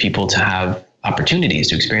for people to have opportunities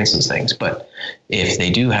to experience those things. But if they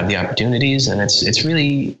do have the opportunities, and it's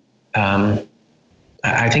really,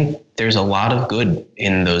 I think there's a lot of good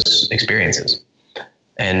in those experiences.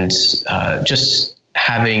 And just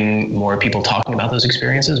having more people talking about those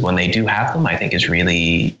experiences when they do have them, I think is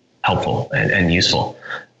really helpful and useful.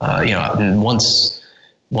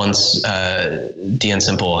 Once DN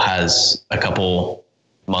Simple has a couple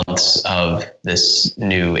months of this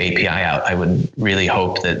new API out, I would really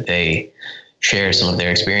hope that they share some of their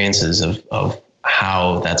experiences of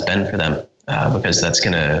how that's been for them, because that's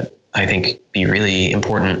going to, I think, be really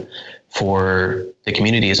important for the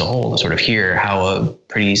community as a whole to sort of hear how a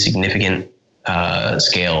pretty significant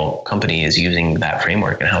scale company is using that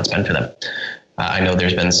framework and how it's been for them. I know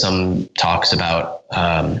there's been some talks about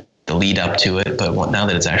the lead up to it, but now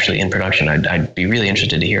that it's actually in production, I'd be really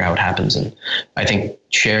interested to hear how it happens. And I think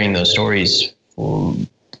sharing those stories from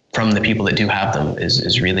the people that do have them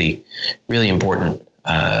is really, really important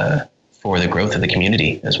for the growth of the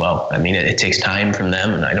community as well. I mean, it takes time from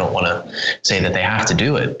them, and I don't want to say that they have to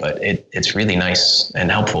do it, but it's really nice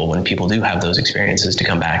and helpful when people do have those experiences to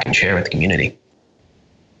come back and share with the community.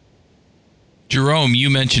 Jerome,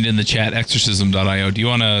 you mentioned in the chat exorcism.io. Do you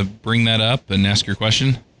want to bring that up and ask your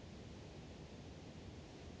question?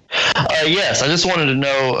 Yes, I just wanted to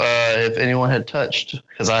know if anyone had touched,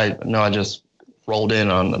 because I know I just rolled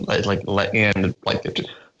in on like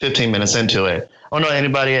 15 minutes into it. I don't know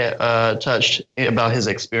anybody touched about his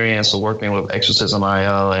experience of working with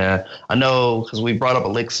Exorcism.io, and I know because we brought up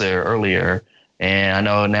Elixir earlier, and I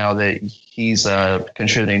know now that he's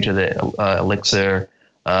contributing to the Elixir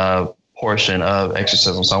portion of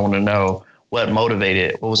Exorcism. So I want to know what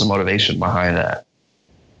was the motivation behind that?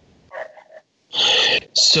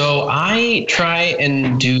 So I try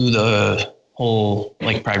and do the whole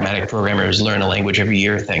like pragmatic programmers learn a language every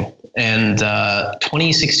year thing. And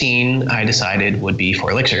 2016, I decided would be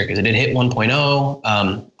for Elixir because it had hit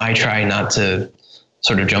 1.0. I try not to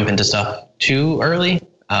sort of jump into stuff too early.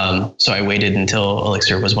 So I waited until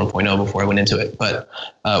Elixir was 1.0 before I went into it. But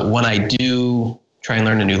when I do try and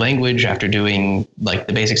learn a new language after doing like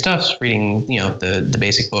the basic stuff, reading, the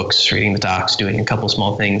basic books, reading the docs, doing a couple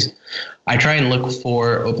small things, I try and look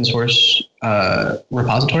for open source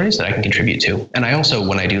repositories that I can contribute to. And I also,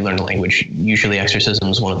 when I do learn a language, usually Exorcism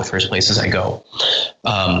is one of the first places I go.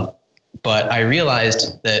 But I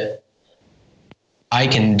realized that I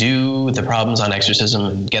can do the problems on Exorcism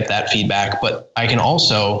and get that feedback, but I can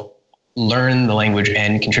also learn the language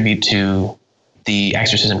and contribute to the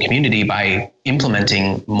Exorcism community by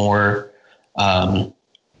implementing more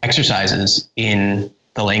exercises in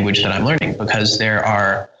the language that I'm learning, because there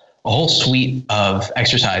are a whole suite of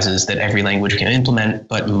exercises that every language can implement,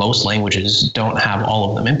 but most languages don't have all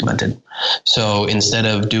of them implemented. So instead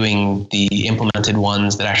of doing the implemented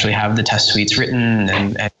ones that actually have the test suites written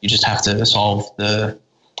and you just have to solve the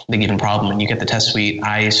given problem and you get the test suite,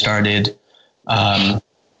 I started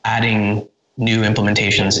adding new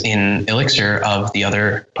implementations in Elixir of the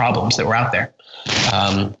other problems that were out there.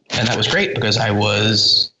 And that was great because I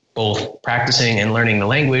was both practicing and learning the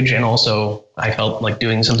language, and also I felt like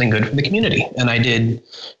doing something good for the community. And I did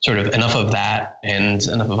sort of enough of that and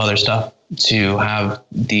enough of other stuff to have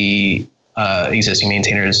the existing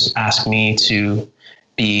maintainers ask me to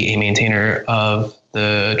be a maintainer of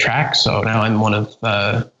the track. So now I'm one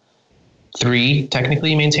of 3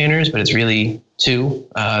 technically maintainers, but it's really 2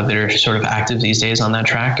 that are sort of active these days on that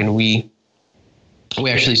track. And we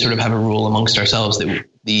actually sort of have a rule amongst ourselves that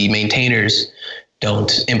the maintainers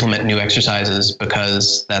don't implement new exercises,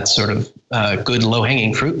 because that's sort of good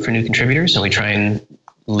low-hanging fruit for new contributors, and we try and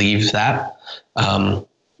leave that.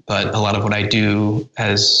 But a lot of what I do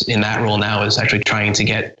as in that role now is actually trying to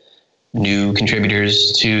get new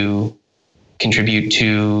contributors to contribute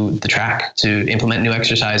to the track, to implement new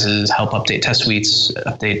exercises, help update test suites,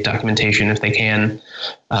 update documentation if they can.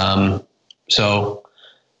 So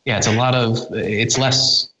yeah, it's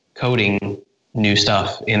less coding new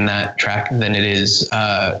stuff in that track than it is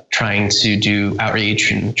trying to do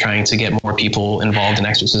outreach and trying to get more people involved in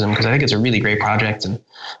exorcism, because I think it's a really great project and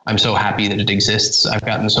I'm so happy that it exists. I've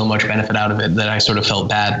gotten so much benefit out of it that I sort of felt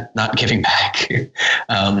bad not giving back.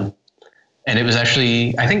 And it was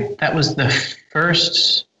actually, I think that was the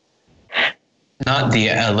first, not the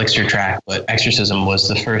Elixir track, but Exorcism was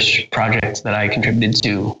the first project that I contributed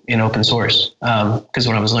to in open source. Because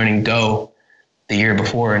when I was learning Go the year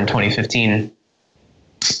before in 2015,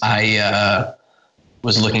 I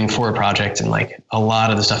was looking for a project, and like a lot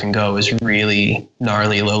of the stuff in Go is really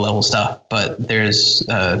gnarly low level stuff, but there's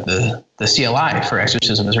the CLI for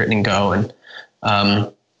Exorcism is written in Go, and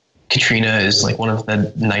Katrina is like one of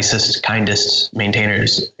the nicest, kindest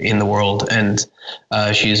maintainers in the world, and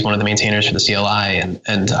she's one of the maintainers for the CLI,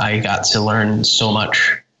 and I got to learn so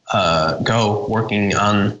much Go working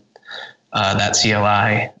on that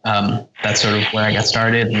CLI. That's sort of where I got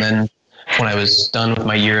started, and then when I was done with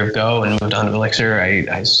my year of Go and moved on to Elixir,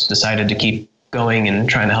 I decided to keep going and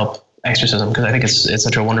trying to help Exorcism, because I think it's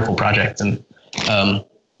such a wonderful project, and I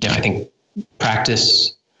think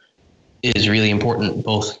practice is really important,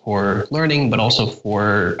 both for learning, but also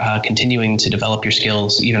for continuing to develop your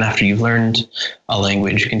skills even after you've learned a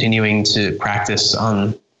language. Continuing to practice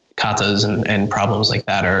on katas and problems like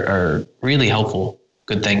that are really helpful,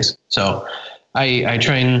 good things. So I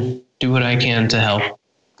try and do what I can to help.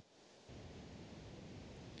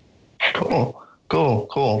 Cool.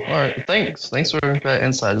 All right, thanks for that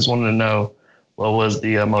insight. Just wanted to know what was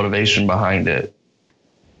the motivation behind it.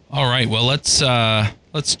 All right, well, let's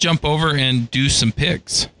jump over and do some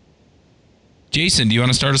picks. Jason, do you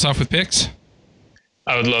want to start us off with picks?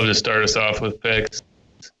 I would love to start us off with picks.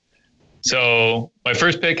 So my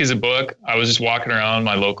first pick is a book. I was just walking around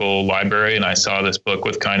my local library and I saw this book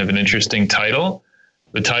with kind of an interesting title.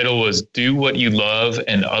 The title was Do What You Love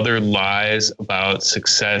and Other Lies About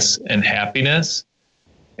Success and Happiness.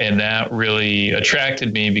 And that really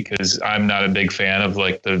attracted me because I'm not a big fan of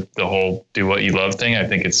like the whole do what you love thing. I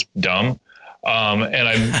think it's dumb. And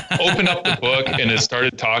I opened up the book and it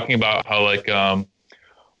started talking about how like,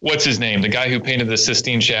 what's his name? The guy who painted the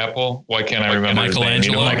Sistine Chapel. Why can't I remember his name?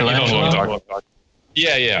 You know what I'm talking about.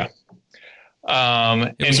 Yeah.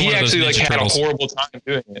 And he actually like had a horrible time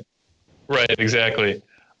doing it. Right, exactly.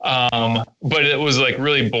 But it was like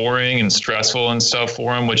really boring and stressful and stuff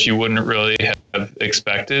for him, which you wouldn't really have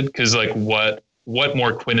expected. Because like what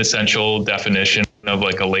more quintessential definition of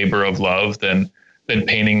like a labor of love than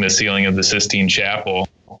painting the ceiling of the Sistine Chapel?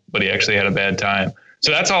 But he actually had a bad time.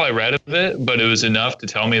 So that's all I read of it, but it was enough to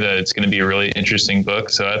tell me that it's going to be a really interesting book.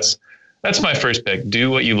 So that's my first pick.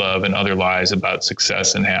 Do What You Love and Other Lies About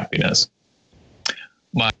Success and Happiness.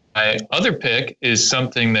 My other pick is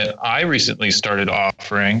something that I recently started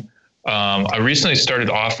offering. I recently started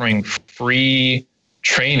offering free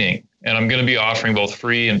training, and I'm going to be offering both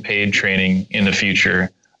free and paid training in the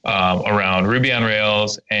future around Ruby on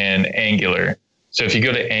Rails and Angular. So if you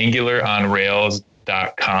go to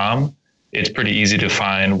angularonrails.com, it's pretty easy to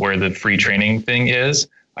find where the free training thing is.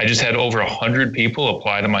 I just had over 100 people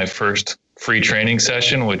apply to my first free training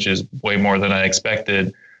session, which is way more than I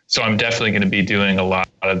expected. So I'm definitely going to be doing a lot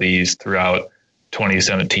of these throughout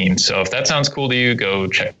 2017. So if that sounds cool to you, go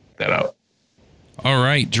check that out. All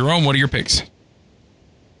right, Jerome, what are your picks?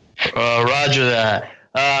 Roger that.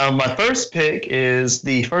 My first pick is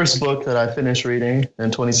the first book that I finished reading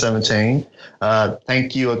in 2017,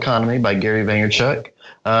 Thank You Economy by Gary Vaynerchuk.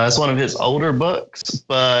 It's one of his older books,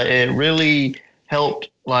 but it really helped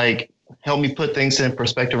me put things in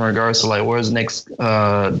perspective in regards to like where's the next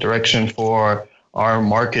direction for our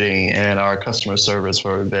marketing and our customer service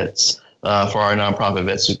for vets, for our nonprofit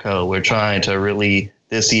Vets Who Code. We're trying to really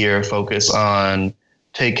this year focus on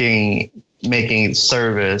taking making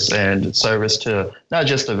service to not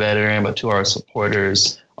just the veteran, but to our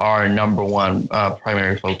supporters our number one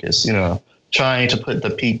primary focus, trying to put the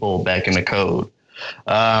people back in the code.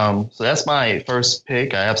 So that's my first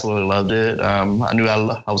pick. I absolutely loved it. I knew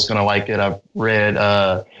I was going to like it. I've read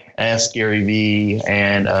Ask Gary Vee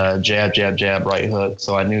and Jab, Jab, Jab, Right Hook.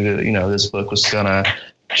 So I knew that, this book was going to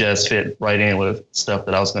just fit right in with stuff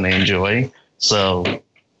that I was going to enjoy. So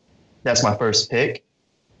that's my first pick.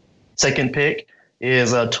 Second pick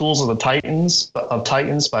is Tools of the Titans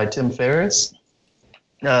by Tim Ferriss.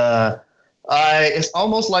 It's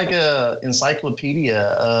almost like a encyclopedia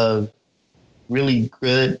of really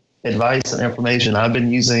good advice and information.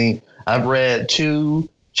 I've read 2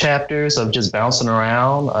 chapters of just bouncing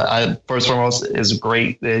around. First and foremost, it's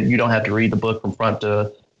great that you don't have to read the book from front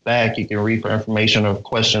to back. You can read for information or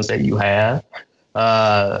questions that you have.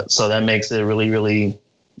 So that makes it really, really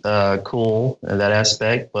cool in that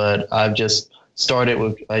aspect. But I've just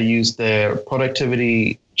I used their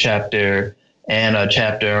productivity chapter and a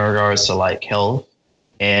chapter in regards to like health.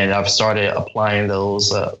 And I've started applying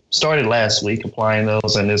those, started last week applying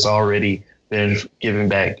those, and it's already been given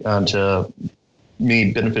back to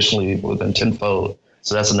me beneficially within tenfold.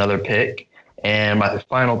 So that's another pick. And my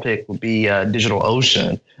final pick would be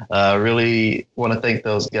DigitalOcean. Really want to thank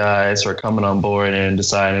those guys for coming on board and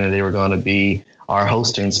deciding that they were going to be our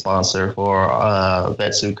hosting sponsor for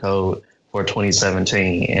Vetsu Code for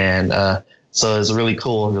 2017. And so it's a really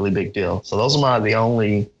cool, really big deal. So those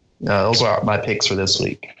are my picks for this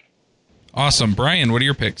week. Awesome. Brian, what are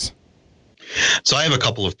your picks? So I have a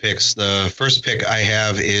couple of picks. The first pick I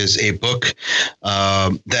have is a book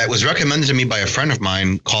that was recommended to me by a friend of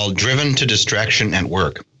mine called Driven to Distraction at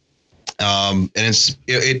Work. And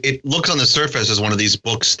it looks on the surface as one of these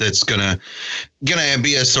books that's gonna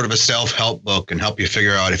be a sort of a self-help book and help you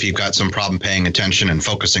figure out if you've got some problem paying attention and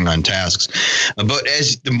focusing on tasks. But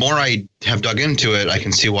as the more I have dug into it, I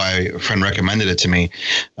can see why a friend recommended it to me.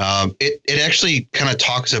 It actually kind of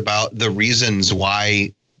talks about the reasons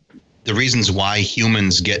why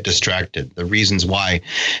humans get distracted, the reasons why.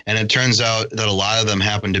 And it turns out that a lot of them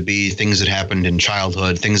happen to be things that happened in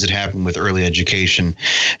childhood, things that happened with early education.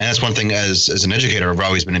 And that's one thing as an educator I've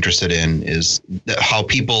always been interested in, is how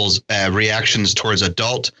people's reactions towards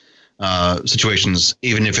adult situations,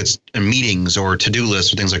 even if it's in meetings or to-do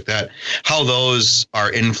lists or things like that, how those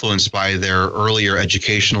are influenced by their earlier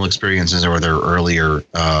educational experiences or their earlier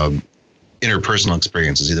interpersonal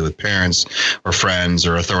experiences, either with parents or friends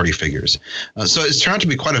or authority figures. So it's turned out to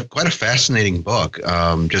be quite a fascinating book,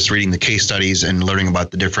 just reading the case studies and learning about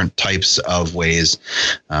the different types of ways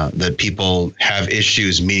that people have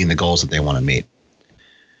issues meeting the goals that they want to meet.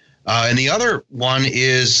 And the other one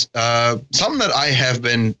is something that I have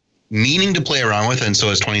been meaning to play around with, and so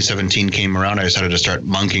as 2017 came around, I decided to start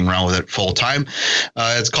monkeying around with it full time.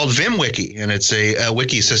 It's called VimWiki, and it's a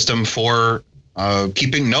wiki system for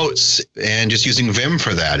keeping notes and just using Vim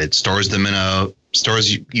for that. It stores them in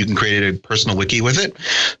you can create a personal wiki with it,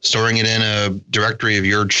 storing it in a directory of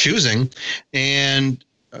your choosing, and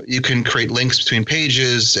you can create links between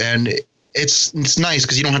pages, and it's nice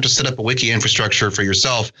because you don't have to set up a wiki infrastructure for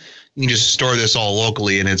yourself. You can just store this all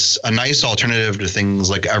locally, and it's a nice alternative to things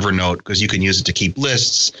like Evernote because you can use it to keep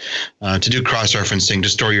lists, to do cross-referencing, to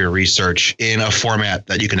store your research in a format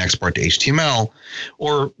that you can export to HTML,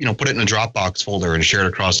 or put it in a Dropbox folder and share it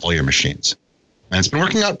across all your machines. And it's been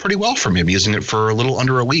working out pretty well for me. I'm using it for a little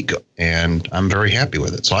under a week, and I'm very happy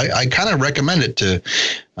with it. So I kind of recommend it to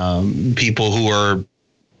people who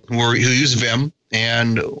use Vim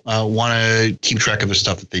and want to keep track of the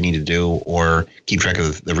stuff that they need to do or keep track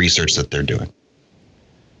of the research that they're doing.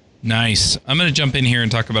 Nice. I'm going to jump in here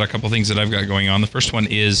and talk about a couple things that I've got going on. The first one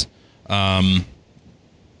is, by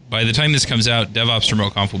the time this comes out, DevOps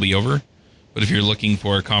Remote Conf will be over. But if you're looking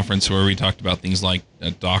for a conference where we talked about things like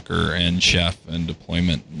Docker and Chef and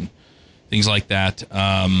deployment and things like that,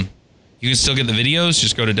 you can still get the videos.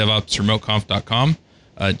 Just go to DevOpsRemoteConf.com.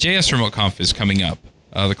 JS Remote Conf is coming up.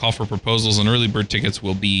 The call for proposals and early bird tickets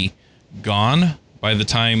will be gone by the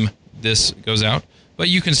time this goes out, but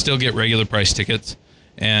you can still get regular price tickets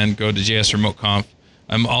and go to JS Remote Conf.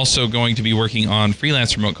 I'm also going to be working on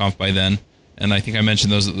Freelance Remote Conf by then, and I think I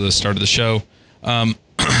mentioned those at the start of the show. And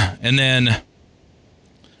then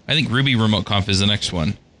I think Ruby Remote Conf is the next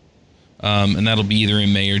one, and that'll be either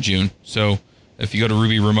in May or June. So if you go to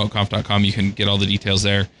rubyremoteconf.com, you can get all the details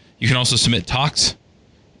there. You can also submit talks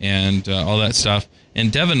and all that stuff. And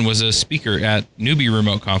Devin was a speaker at Newbie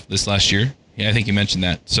Remote Conf this last year. Yeah, I think you mentioned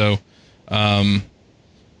that. So, kind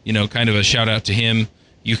of a shout out to him.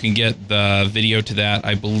 You can get the video to that,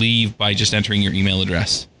 I believe, by just entering your email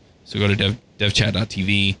address. So go to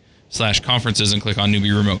devchat.tv, /conferences and click on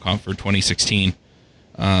Newbie Remote Conf for 2016.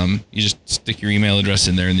 You just stick your email address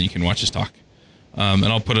in there, and then you can watch us talk. And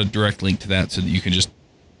I'll put a direct link to that so that you can just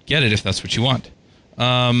get it if that's what you want.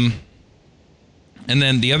 And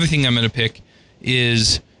then the other thing I'm going to pick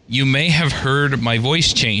is you may have heard my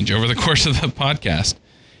voice change over the course of the podcast.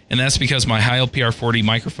 And that's because my Heil PR40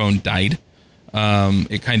 microphone died.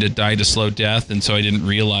 It kind of died a slow death, and so I didn't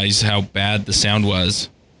realize how bad the sound was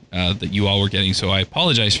that you all were getting. So I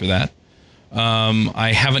apologize for that.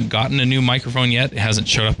 I haven't gotten a new microphone yet. It hasn't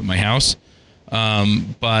showed up at my house.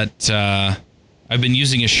 But I've been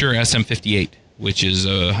using a Shure SM58, which is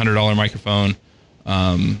a $100 microphone.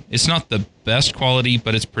 It's not the best quality,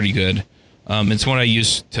 but it's pretty good. It's one I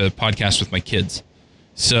use to podcast with my kids.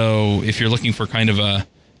 So if you're looking for kind of a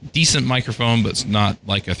decent microphone, but it's not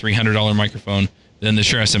like a $300 microphone, then the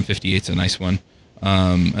Shure SM58 is a nice one.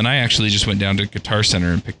 And I actually just went down to Guitar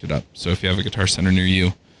Center and picked it up. So if you have a Guitar Center near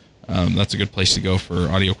you, that's a good place to go for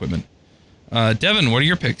audio equipment. Devin, what are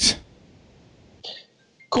your picks?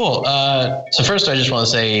 Cool. So first, I just want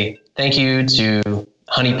to say thank you to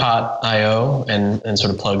Honeypot.io and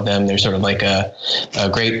sort of plug them. They're sort of like a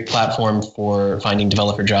great platform for finding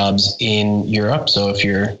developer jobs in Europe. So if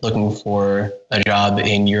you're looking for a job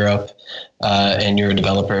in Europe and you're a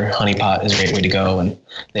developer, Honeypot is a great way to go. And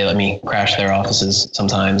they let me crash their offices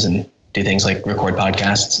sometimes and do things like record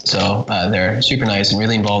podcasts. So they're super nice and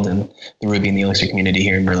really involved in the Ruby and the Elixir community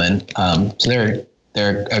here in Berlin. So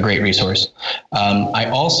they're a great resource.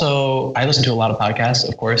 I listen to a lot of podcasts,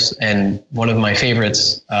 of course, and one of my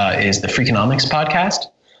favorites is the Freakonomics podcast.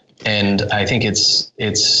 And I think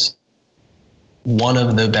it's one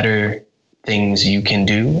of the better things you can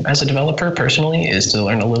do as a developer personally is to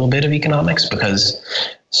learn a little bit of economics, because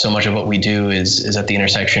so much of what we do is at the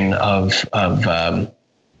intersection of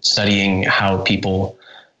studying how people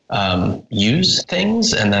use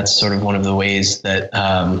things. And that's sort of one of the ways that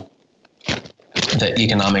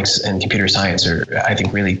economics and computer science are, I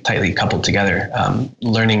think, really tightly coupled together.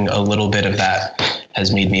 Learning a little bit of that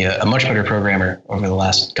has made me a much better programmer over the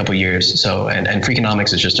last couple of years. So, and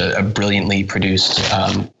Freakonomics is just a brilliantly produced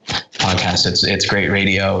podcast. It's great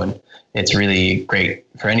radio, and it's really great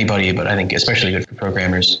for anybody, but I think especially good for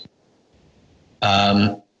programmers.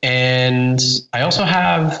 And I also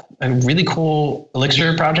have a really cool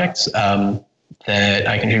Elixir project that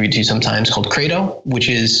I contribute to sometimes called Credo, which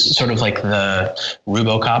is sort of like the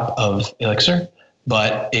RuboCop of Elixir,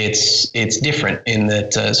 but it's different in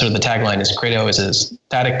that sort of the tagline is Credo is a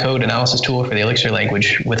static code analysis tool for the Elixir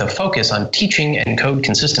language with a focus on teaching and code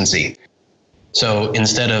consistency. So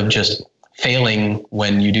instead of just failing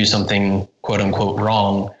when you do something quote unquote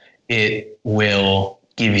wrong, it will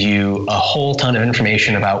give you a whole ton of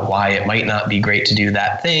information about why it might not be great to do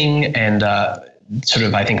that thing. And sort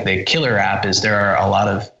of, I think the killer app is there are a lot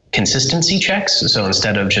of consistency checks. So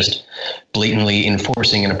instead of just blatantly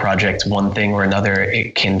enforcing in a project one thing or another,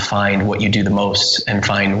 it can find what you do the most and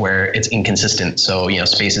find where it's inconsistent. So,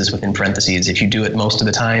 spaces within parentheses, if you do it most of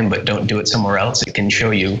the time, but don't do it somewhere else, it can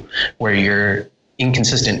show you where you're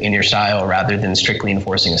inconsistent in your style rather than strictly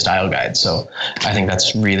enforcing a style guide. So I think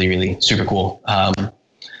that's really, really super cool.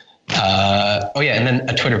 And then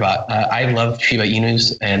a Twitter bot. I love Shiba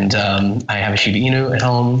Inus, and I have a Shiba Inu at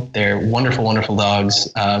home. They're wonderful, wonderful dogs.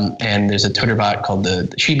 And there's a Twitter bot called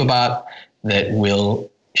the Shiba bot that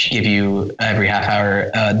will give you every half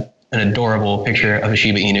hour an adorable picture of a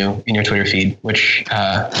Shiba Inu in your Twitter feed, which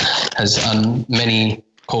has on many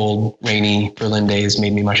cold, rainy Berlin days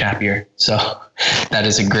made me much happier. So that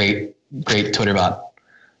is a great, great Twitter bot.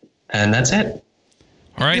 And that's it.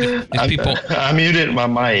 All right. If people, I muted my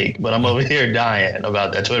mic, but I'm over here dying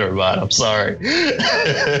about that Twitter bot. I'm sorry.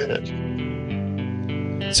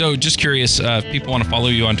 So just curious, if people want to follow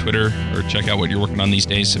you on Twitter or check out what you're working on these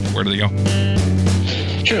days, where do they go?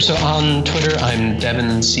 Sure. So on Twitter, I'm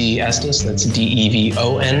Devon C. Estes. That's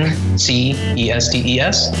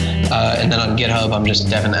DEVONCESTES. And then on GitHub, I'm just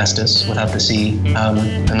Devon Estes without the C.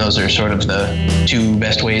 And those are sort of the two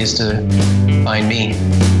best ways to find me.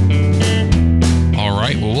 All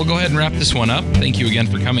right. Well, we'll go ahead and wrap this one up. Thank you again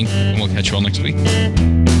for coming, and we'll catch you all next week.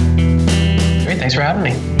 Great. Thanks for having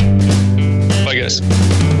me. Bye, guys.